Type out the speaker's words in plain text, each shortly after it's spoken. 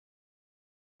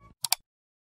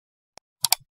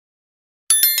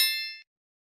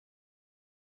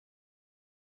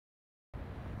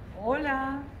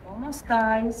Hola, ¿cómo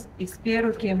estáis?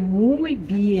 Espero que muy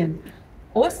bien.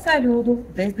 Os saludo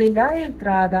desde la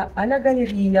entrada a la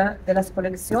Galería de las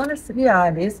Colecciones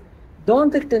Reales,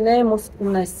 donde tenemos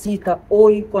una cita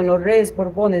hoy con los Reyes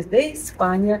Borbones de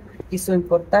España y su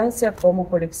importancia como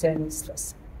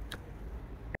coleccionistas.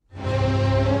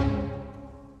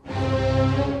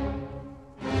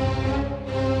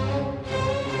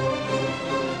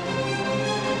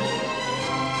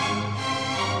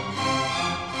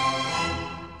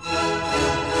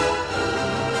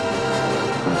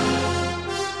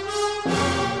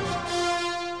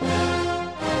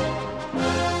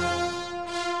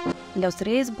 Los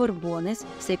reyes Borbones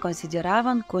se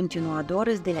consideraban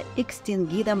continuadores de la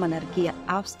extinguida monarquía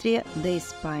Austria de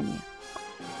España.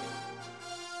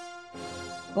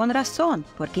 Con razón,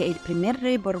 porque el primer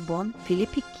rey Borbón,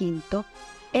 Felipe V,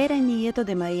 era nieto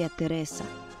de María Teresa,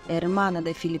 hermana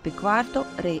de Felipe IV,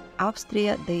 rey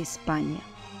Austria de España.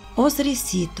 Os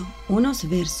recito unos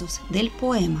versos del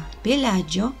poema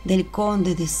Pelagio del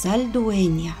conde de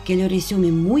Saldueña, que lo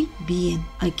resume muy bien.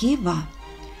 Aquí va.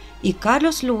 Y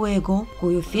Carlos luego,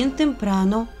 cuyo fin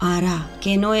temprano hará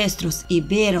que nuestros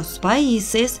iberos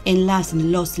países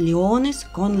enlacen los leones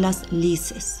con las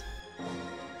lices.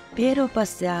 Pero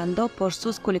paseando por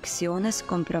sus colecciones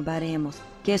comprobaremos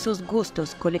que sus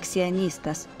gustos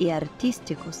coleccionistas y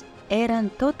artísticos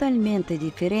eran totalmente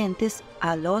diferentes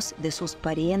a los de sus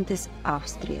parientes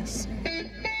austrias.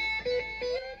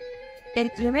 El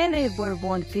primer rey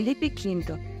Borbón, Felipe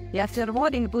V, reafirmó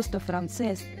el gusto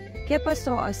francés, que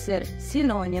pasó a ser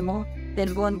sinónimo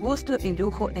del buen gusto y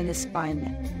lujo en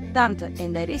España, tanto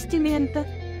en la vestimenta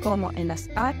como en las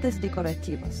artes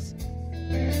decorativas.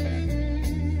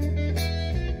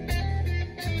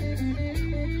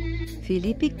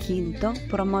 Felipe V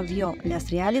promovió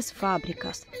las reales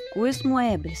fábricas, cuyos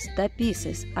muebles,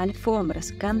 tapices,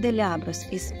 alfombras, candelabros,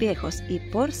 espejos y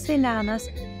porcelanas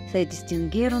se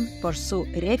distinguieron por su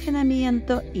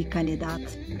refinamiento y calidad.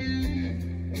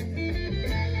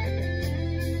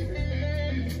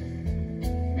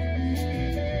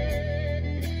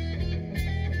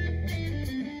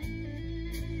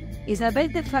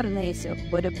 Isabel de Farnesio,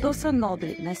 voluptuosa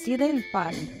noble nacida en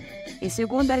Parma y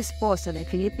segunda esposa de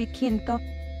Felipe V,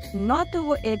 no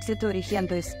tuvo éxito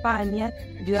rigiendo España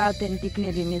durante el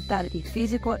declive mental y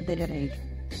físico del rey.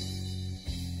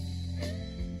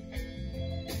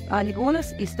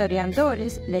 Algunos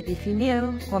historiadores la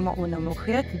definieron como una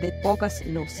mujer de pocas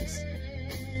luces.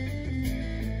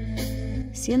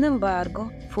 Sin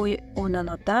embargo, fue una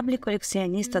notable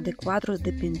coleccionista de cuadros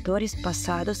de pintores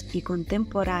pasados y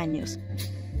contemporáneos.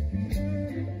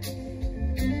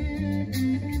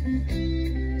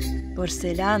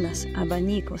 Porcelanas,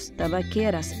 abanicos,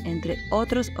 tabaqueras, entre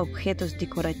otros objetos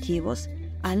decorativos,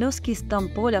 a los que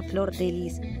estampó la flor de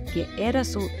lis, que era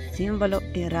su símbolo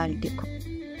heráldico.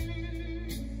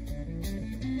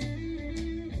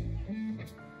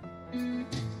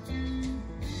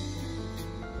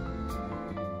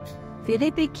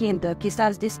 Felipe V,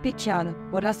 quizás despechado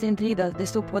por las intrigas de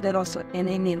su poderoso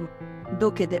enemigo,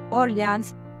 duque de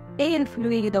Orleans, e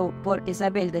influido por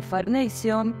Isabel de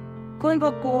Farnesio,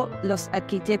 convocó los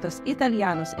arquitectos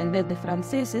italianos en vez de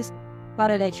franceses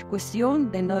para la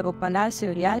ejecución del nuevo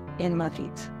Palacio Real en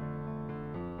Madrid.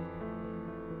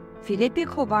 Felipe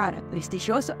Jobar,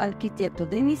 prestigioso arquitecto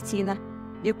de Messina,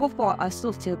 dibujó a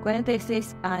sus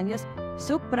 56 años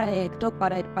su proyecto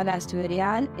para el Palacio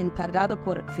Real encargado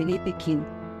por Felipe V.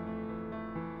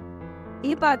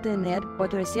 Iba a tener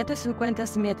 450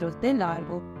 metros de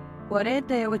largo,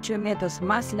 48 metros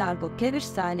más largo que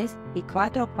Versalles y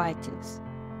 4 patios.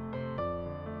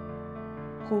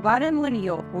 Jobar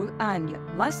murió un año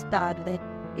más tarde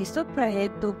y su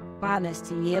proyecto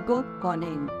palaciejo con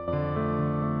él.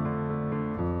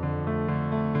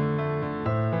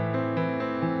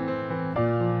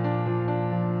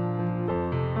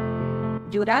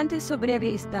 Durante su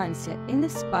breve estancia en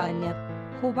España,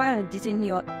 Jobar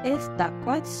diseñó esta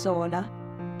consola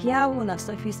que aúna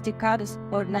sofisticados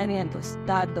ornamentos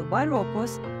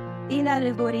tardo-barrocos y la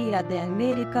alegoría de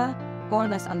América con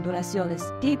las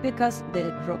ondulaciones típicas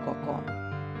del rococó.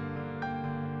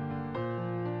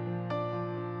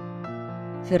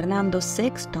 Fernando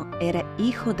VI era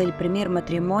hijo del primer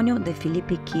matrimonio de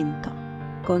Felipe V.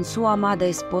 Con su amada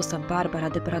esposa Bárbara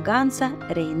de Braganza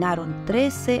reinaron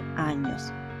 13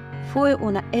 años. Fue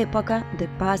una época de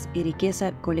paz y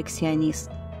riqueza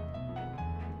coleccionista.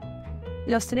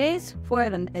 Los reyes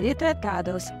fueron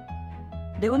retratados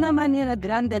de una manera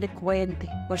grandilocuente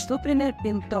por su primer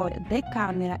pintor de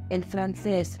cámara, el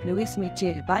francés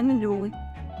Louis-Michel Van Loon,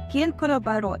 quien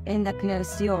colaboró en la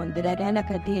creación de la Real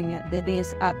Academia de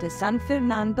Bellas Artes San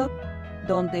Fernando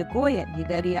donde Goya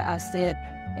llegaría a ser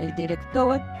el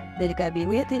director del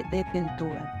gabinete de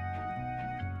pintura.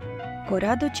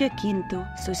 Corrado V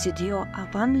sucedió a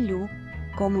Van Loo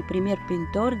como primer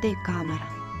pintor de cámara.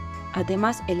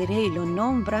 Además, el rey lo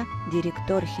nombra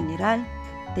director general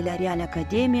de la Real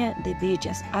Academia de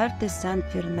Bellas Artes San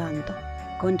Fernando.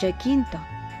 Con Giacinto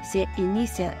se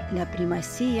inicia la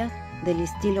primacía del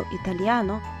estilo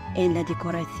italiano en la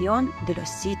decoración de los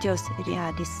sitios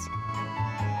reales.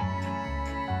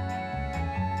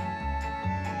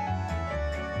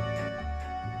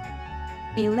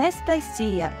 En esta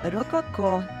silla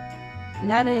rococó,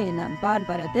 la reina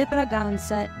Bárbara de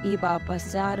Braganza iba a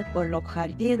pasar por los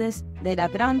jardines de la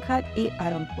Granja y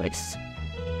Aranjuez.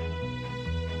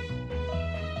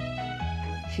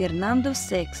 Fernando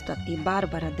VI y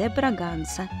Bárbara de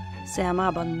Braganza se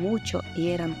amaban mucho y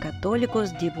eran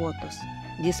católicos devotos.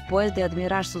 Después de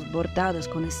admirar sus bordados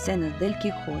con escenas del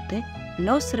Quijote,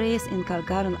 los reyes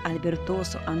encargaron al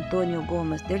virtuoso Antonio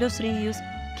Gómez de los Ríos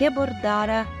que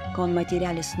bordara con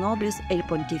materiales nobles el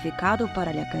pontificado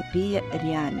para la capilla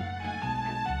real.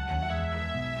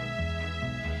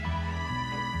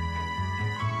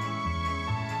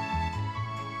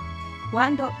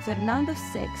 Cuando Fernando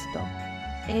VI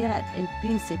era el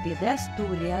príncipe de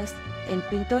Asturias, el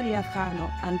pintor riojano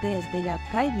Andrés de la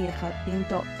Calleja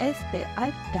pintó este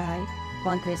altar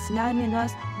con 3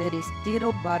 láminas de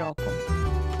estilo barroco.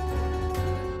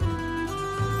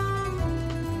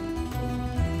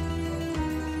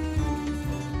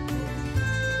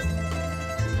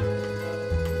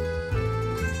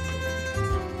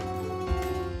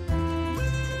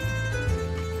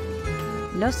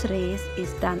 Los reyes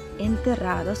están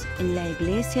enterrados en la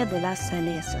iglesia de las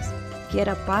Salesas, que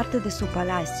era parte de su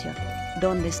palacio,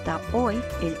 donde está hoy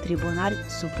el Tribunal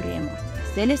Supremo.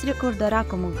 Se les recordará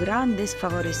como grandes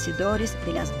favorecedores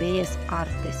de las bellas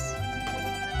artes.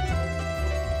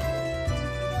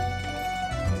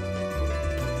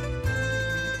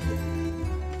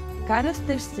 Carlos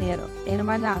III,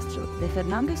 hermanastro de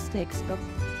Fernando VI,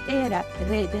 era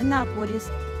rey de Nápoles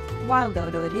cuando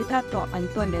lo retrató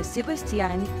Antonio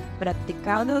Sebastiani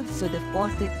practicando su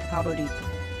deporte favorito.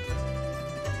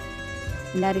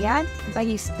 La Real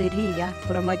Ballestería,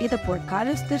 promovida por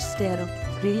Carlos III,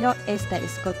 creó esta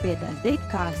escopeta de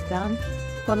castrán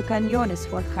con cañones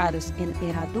forjados en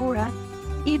herradura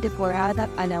y decorada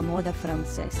a la moda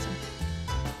francesa.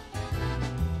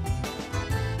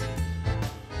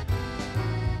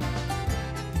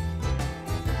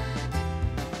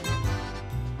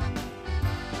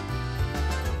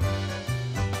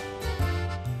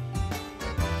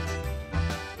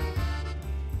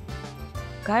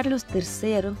 Carlos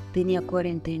III tenía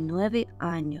 49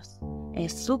 años.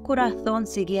 Su corazón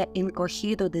seguía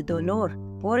encogido de dolor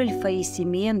por el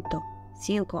fallecimiento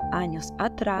 5 años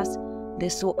atrás de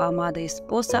su amada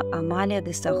esposa Amalia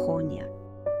de Sajonia.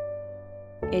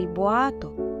 El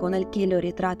boato con el que lo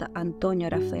retrata Antonio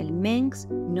Rafael Mengs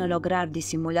no logra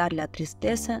disimular la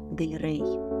tristeza del rey.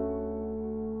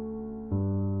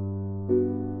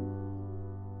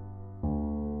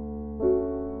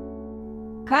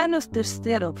 Carlos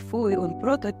III fue un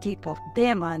prototipo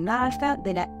de monarca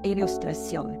de la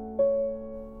Ilustración.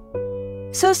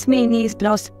 Sus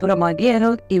ministros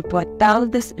promovieron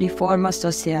importantes reformas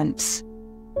sociales.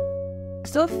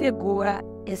 Su figura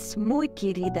es muy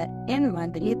querida en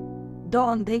Madrid,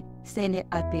 donde se le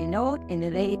apeló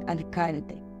el rey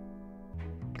alcalde.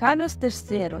 Carlos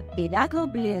III y la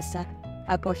nobleza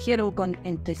acogieron con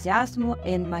entusiasmo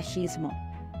el magismo,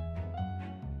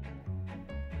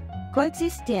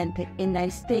 consistente en la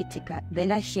estética de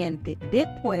la gente de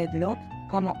pueblo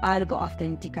como algo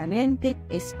auténticamente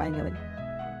español.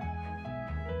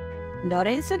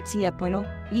 Lorenzo Tiepolo,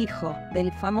 hijo del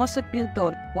famoso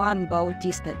pintor Juan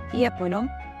Bautista Tiepolo,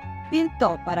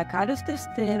 pintó para Carlos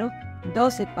III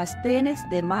 12 pasteles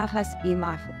de majas y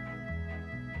majo.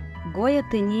 Goya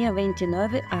tenía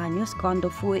 29 años cuando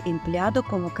fue empleado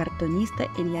como cartonista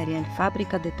en la Real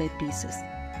Fábrica de Tapices.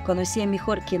 Conocía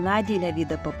mejor que nadie la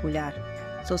vida popular.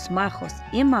 Sus majos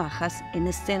y majas en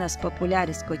escenas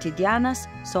populares cotidianas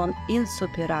son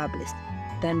insuperables.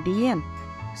 También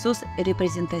sus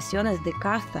representaciones de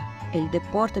caza, el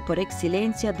deporte por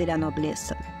excelencia de la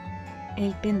nobleza.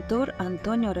 El pintor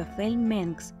Antonio Rafael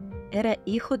Mengs era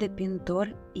hijo de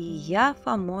pintor y ya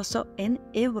famoso en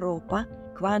Europa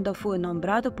cuando fue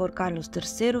nombrado por Carlos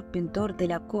III pintor de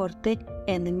la corte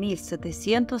en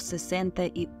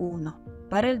 1761.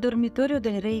 Para el dormitorio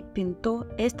del rey pintó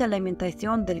esta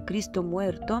Lamentación del Cristo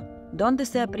muerto, donde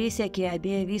se aprecia que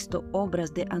había visto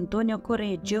obras de Antonio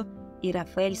Correggio y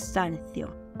Rafael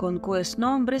Sanzio, con cuyos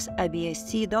nombres había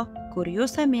sido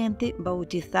curiosamente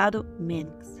bautizado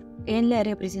Mengs. En la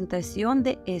representación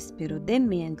de Espero de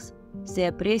Mengs se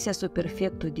aprecia su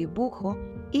perfecto dibujo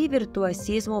y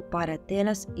virtuosismo para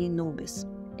telas y nubes.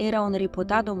 Era un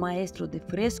reputado maestro de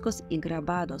frescos y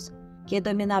grabados que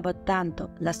dominaba tanto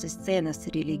las escenas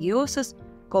religiosas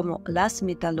como las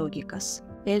mitológicas.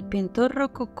 El pintor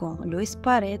rococó Luis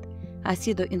Paret ha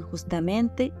sido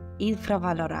injustamente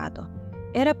infravalorado.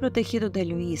 Era protegido de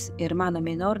Luis, hermano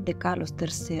menor de Carlos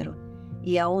III,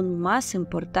 y aún más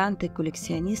importante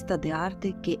coleccionista de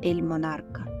arte que el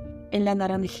monarca. En la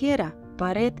Naranjera,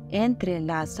 Paret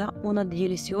entrelaza una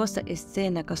deliciosa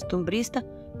escena costumbrista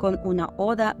con una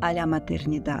oda a la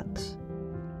maternidad.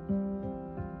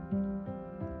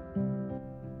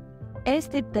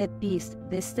 Este tapiz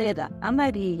de seda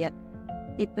amarilla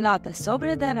y plata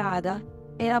sobredorada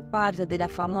era parte de la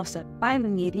famosa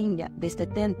palmería de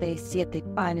 77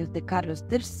 paños de Carlos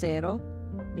III,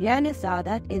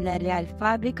 realizada en la Real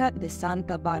Fábrica de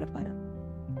Santa Bárbara.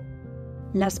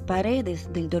 Las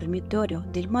paredes del dormitorio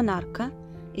del monarca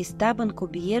estaban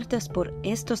cubiertas por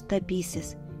estos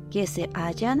tapices que se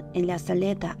hallan en la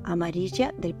saleta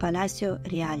amarilla del Palacio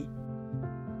Real.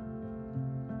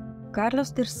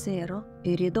 Carlos III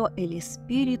heredó el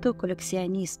espíritu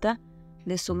coleccionista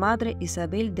de su madre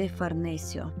Isabel de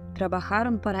Farnesio.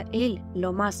 Trabajaron para él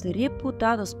los más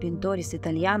reputados pintores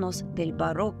italianos del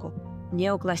barroco,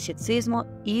 neoclasicismo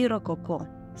y rococó.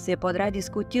 Se podrá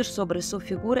discutir sobre su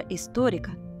figura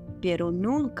histórica, pero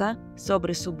nunca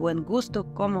sobre su buen gusto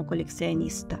como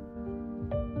coleccionista.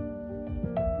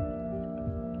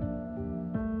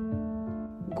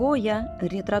 Goya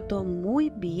retrató muy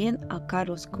bien a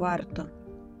Carlos IV,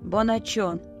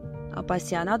 bonachón,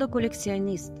 apasionado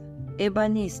coleccionista,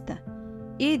 ebanista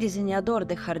y diseñador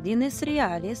de jardines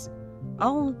reales,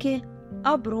 aunque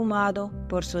abrumado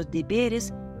por sus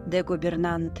deberes de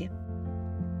gobernante.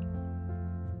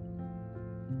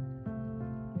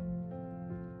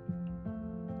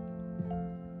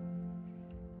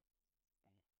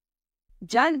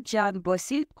 Jan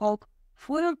Bosilkov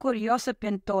fue un curioso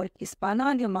pintor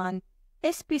hispano-alemán,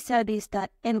 especialista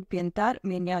en pintar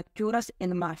miniaturas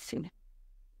en marfil.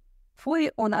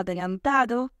 Fue un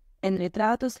adelantado en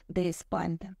retratos de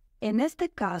España. En este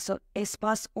caso es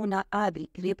más una hábil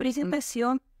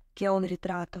representación que un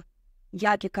retrato,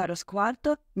 ya que Carlos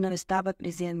IV no estaba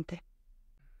presente.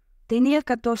 Tenía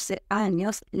 14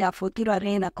 años la futura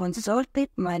reina consorte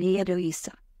María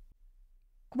Luisa,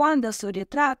 cuando su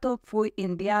retrato fue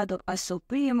enviado a su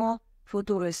primo,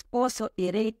 futuro esposo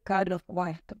y rey Carlos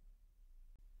IV.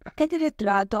 El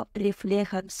retrato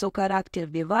refleja su carácter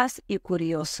vivaz y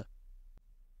curioso,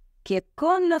 que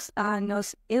con los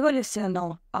años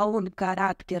evolucionó a un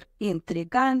carácter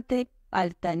intrigante,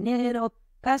 altanero,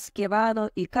 casquivano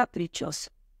y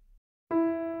caprichoso.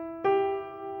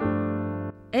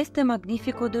 Este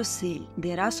magnífico dosel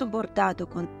de raso bordado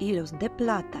con hilos de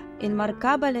plata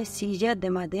enmarcaba la silla de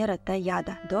madera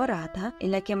tallada dorada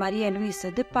en la que María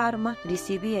Luisa de Parma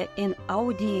recibía en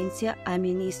audiencia a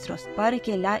ministros para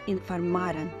que la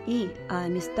informaran y a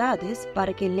amistades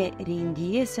para que le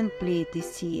rindiesen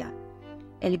pleitesía.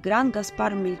 El gran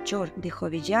Gaspar Melchor de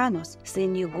Jovellanos se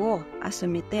negó a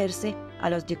someterse a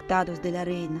los dictados de la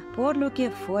reina, por lo que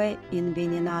fue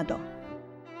envenenado.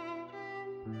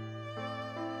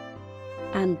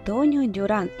 Antonio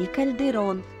Durán y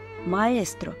Calderón,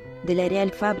 maestro de la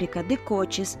Real Fábrica de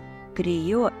Coches,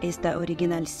 creó esta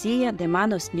original silla de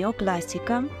manos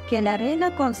neoclásica que la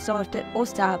reina consorte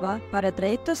usaba para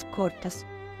trayectos cortos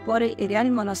por el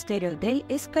Real Monasterio del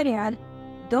Escorial,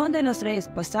 donde los reyes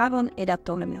pasaban el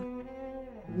otoño.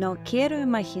 No quiero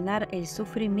imaginar el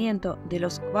sufrimiento de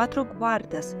los 4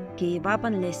 guardas que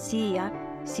llevaban la silla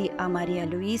si a María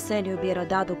Luisa le hubiera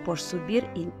dado por subir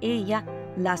en ella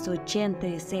las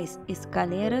 86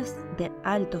 escaleras de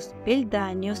altos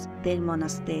peldaños del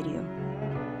monasterio.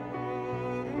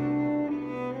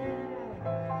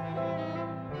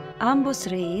 Ambos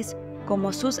reyes,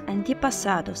 como sus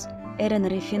antepasados, eran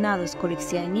refinados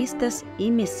coleccionistas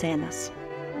y mecenas.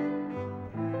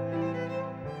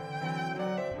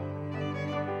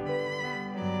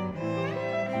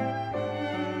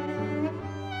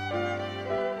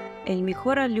 El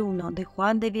mejor alumno de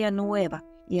Juan de Villanueva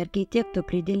y arquitecto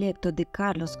predilecto de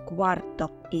Carlos IV,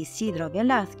 Isidro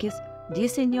Velázquez,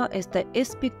 diseñó esta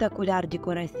espectacular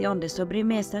decoración de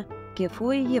sobremesa que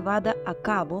fue llevada a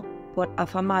cabo por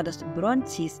afamados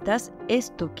broncistas,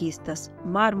 estuquistas,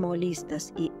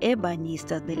 marmolistas y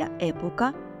ebanistas de la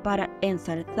época para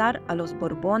ensalzar a los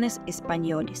Borbones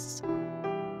españoles.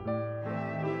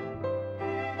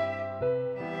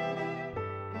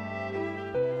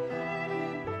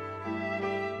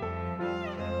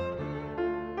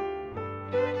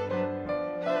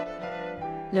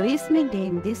 Luis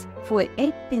Meléndez fue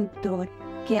el pintor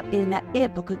que en la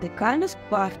época de Carlos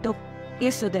IV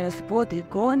hizo de los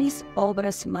bodegones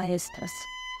obras maestras,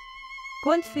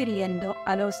 confiriendo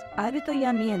a los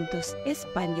avituallamientos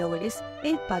españoles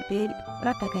el papel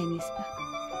protagonista.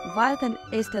 Faltan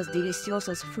estas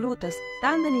deliciosas frutas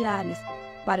tan reales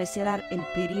para cerrar el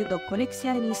periodo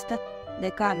coleccionista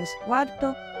de Carlos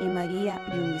IV y María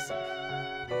Luisa.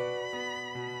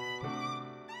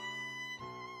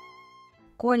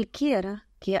 Cualquiera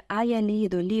que haya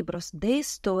leído libros de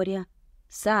historia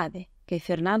sabe que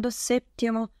Fernando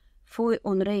VII fue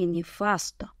un rey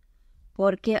nefasto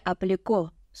porque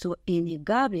aplicó su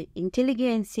innegable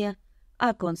inteligencia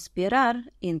a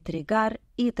conspirar, intrigar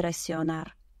y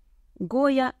traicionar.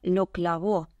 Goya lo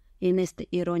clavó en este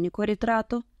irónico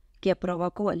retrato que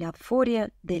provocó la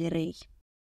furia del rey.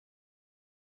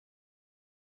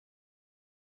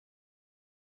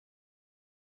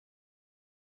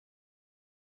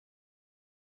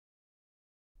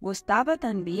 Gustaba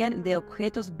también de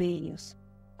objetos bellos,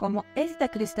 como esta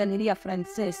cristalería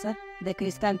francesa de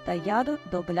cristal tallado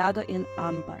doblado en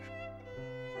ámbar.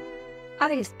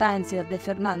 A instancias de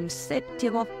Fernando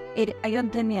VII, el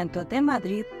Ayuntamiento de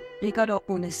Madrid regaló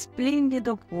un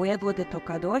espléndido juego de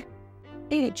tocador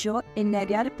hecho en la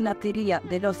real platería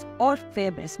de los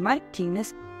orfebres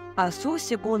Martínez a su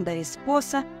segunda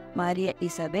esposa, María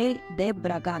Isabel de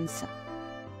Braganza.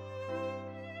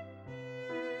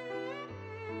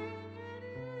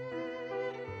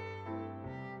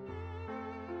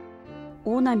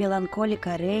 Una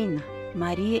melancólica reina,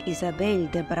 María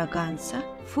Isabel de Braganza,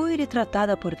 fue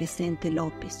retratada por Vicente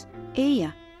López.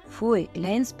 Ella fue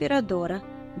la inspiradora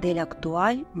del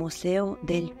actual Museo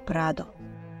del Prado.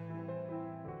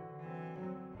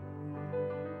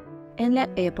 En la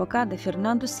época de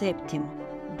Fernando VII,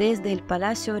 desde el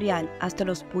Palacio Real hasta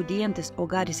los pudientes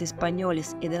hogares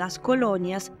españoles y de las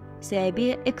colonias, se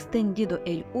había extendido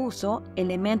el uso de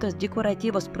elementos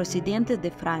decorativos procedentes de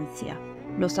Francia.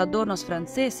 Los adornos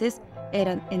franceses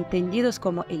eran entendidos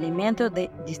como elementos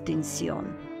de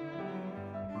distinción.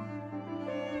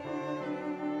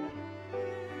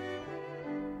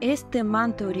 Este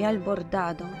manto real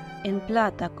bordado en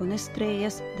plata con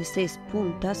estrellas de 6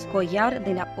 puntas, collar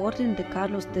de la Orden de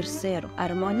Carlos III,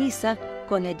 armoniza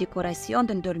con la decoración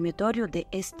del dormitorio de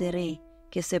este rey,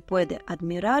 que se puede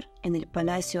admirar en el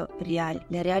Palacio Real.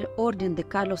 La Real Orden de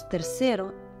Carlos III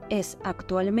es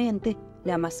actualmente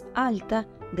la más alta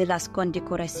de las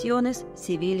condecoraciones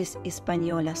civiles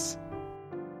españolas.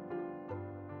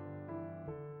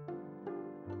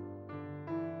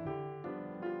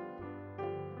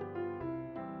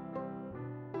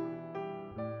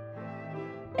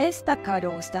 Esta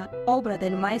carroza, obra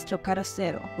del maestro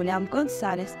carrocero Julián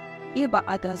González, iba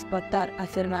a transportar a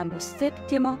Fernando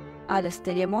VII a las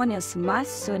ceremonias más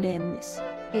solemnes.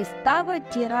 Estaba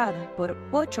tirada por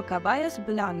 8 caballos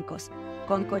blancos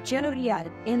con cochero real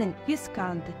en el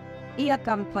piscante y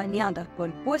acompañada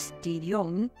por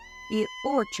postillón y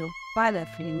 8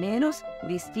 palafreneros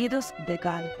vestidos de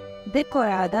gala,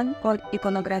 decorada con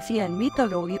iconografía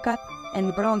mitológica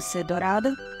en bronce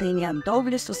dorado, tenía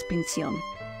doble suspensión.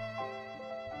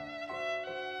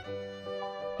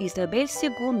 Isabel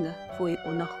II fue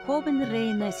una joven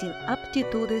reina sin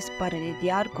aptitudes para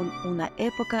lidiar con una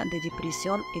época de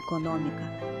depresión económica,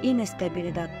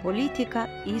 inestabilidad política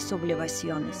y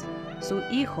sublevaciones. Su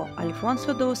hijo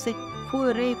Alfonso XII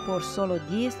fue rey por solo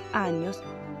 10 años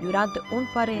durante un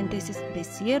paréntesis de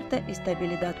cierta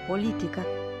estabilidad política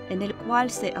en el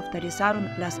cual se autorizaron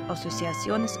las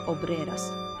asociaciones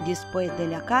obreras. Después de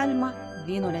la calma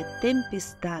vino la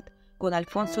tempestad con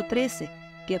Alfonso XIII,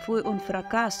 que fue un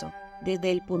fracaso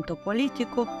desde el punto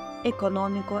político,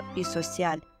 económico y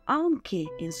social, aunque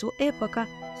en su época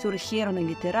surgieron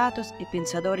literatos y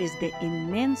pensadores de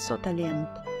inmenso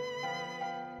talento.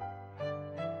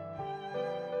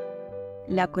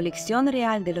 La colección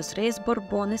real de los Reyes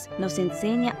Borbones nos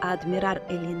enseña a admirar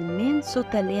el inmenso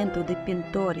talento de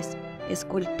pintores,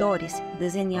 escultores,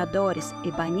 diseñadores,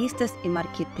 ebanistas y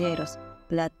marqueteros,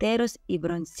 plateros y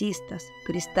broncistas,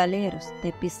 cristaleros,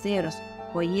 tapiceros,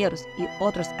 joyeros y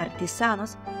otros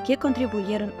artesanos que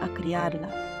contribuyeron a crearla.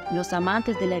 Los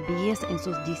amantes de la belleza en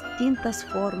sus distintas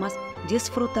formas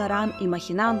disfrutarán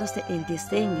imaginándose el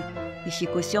diseño,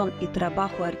 ejecución y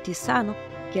trabajo artesano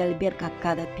que alberga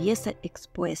cada pieza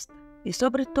expuesta. Y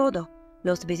sobre todo,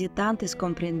 los visitantes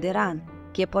comprenderán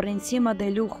que por encima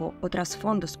del lujo o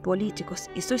trasfondos políticos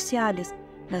y sociales,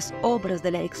 las obras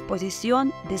de la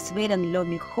exposición desvelan lo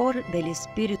mejor del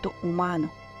espíritu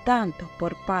humano, tanto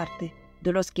por parte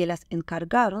de los que las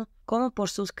encargaron como por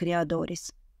sus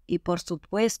creadores, y por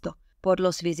supuesto por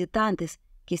los visitantes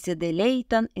que se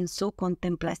deleitan en su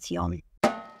contemplación.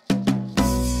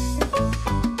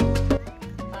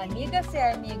 Amigas y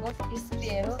amigos,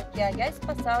 espero que hayáis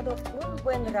pasado un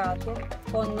buen rato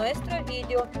con nuestro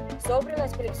vídeo sobre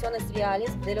las colecciones reales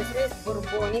de los Reyes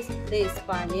Borbones de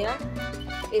España.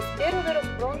 Espero veros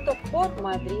pronto por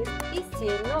Madrid y si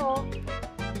no,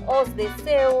 os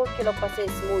deseo que lo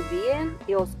paséis muy bien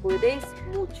y os cuidéis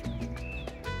mucho.